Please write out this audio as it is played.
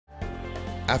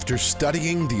After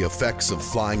studying the effects of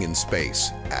flying in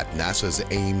space at NASA's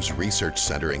Ames Research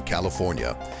Center in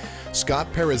California,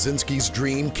 Scott Parazynski's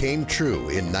dream came true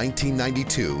in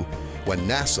 1992 when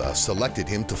NASA selected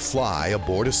him to fly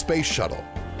aboard a space shuttle.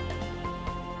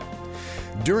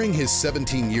 During his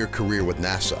 17-year career with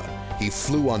NASA, he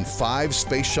flew on 5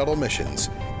 space shuttle missions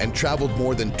and traveled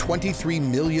more than 23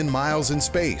 million miles in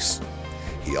space.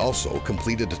 He also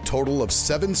completed a total of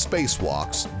 7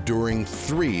 spacewalks during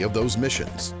 3 of those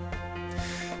missions.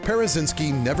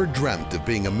 Parazynski never dreamt of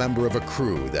being a member of a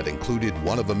crew that included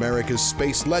one of America's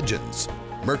space legends,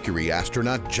 Mercury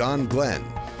astronaut John Glenn.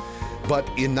 But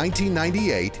in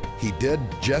 1998, he did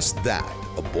just that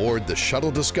aboard the Shuttle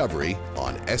Discovery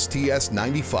on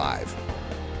STS-95.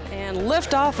 And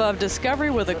liftoff of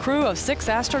Discovery with a crew of 6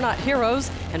 astronaut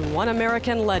heroes and 1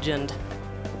 American legend.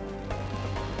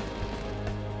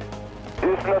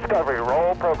 Houston Discovery,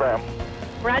 roll program.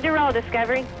 Roger, roll,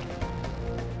 Discovery.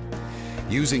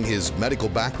 Using his medical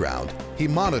background, he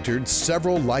monitored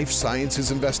several life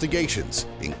sciences investigations,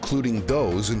 including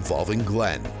those involving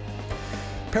Glenn.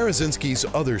 Parazynski's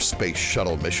other space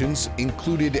shuttle missions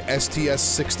included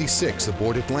STS-66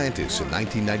 aboard Atlantis in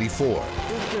 1994.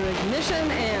 Booster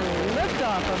ignition and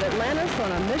liftoff of Atlantis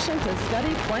on a mission to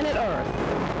study planet Earth.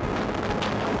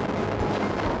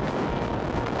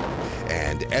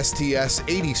 And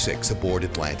STS-86 aboard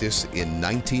Atlantis in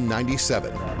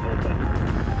 1997.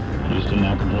 Houston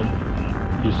now control.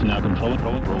 Houston now control.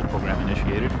 Roll program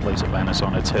initiated. Place Atlantis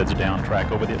on its heads down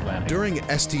track over the Atlantic. During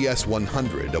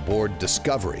STS-100 aboard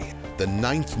Discovery, the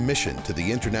 9th mission to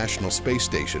the International Space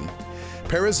Station,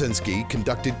 Parazynski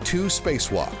conducted 2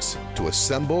 spacewalks to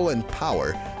assemble and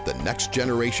power the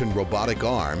next-generation robotic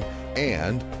arm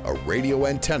and a radio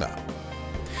antenna.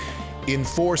 In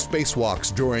 4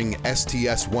 spacewalks during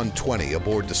STS-120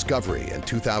 aboard Discovery in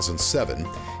 2007,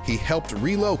 he helped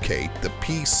relocate the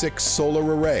P6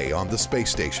 solar array on the space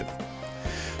station.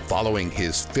 Following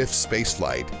his 5th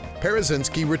spaceflight,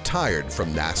 Parazynski retired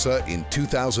from NASA in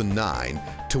 2009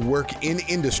 to work in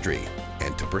industry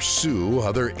and to pursue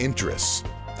other interests.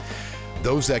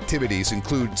 Those activities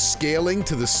include scaling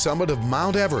to the summit of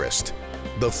Mount Everest,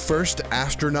 the first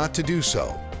astronaut to do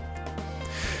so.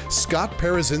 Scott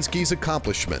Parazynski's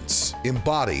accomplishments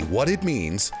embody what it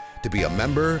means to be a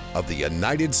member of the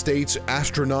United States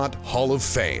Astronaut Hall of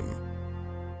Fame.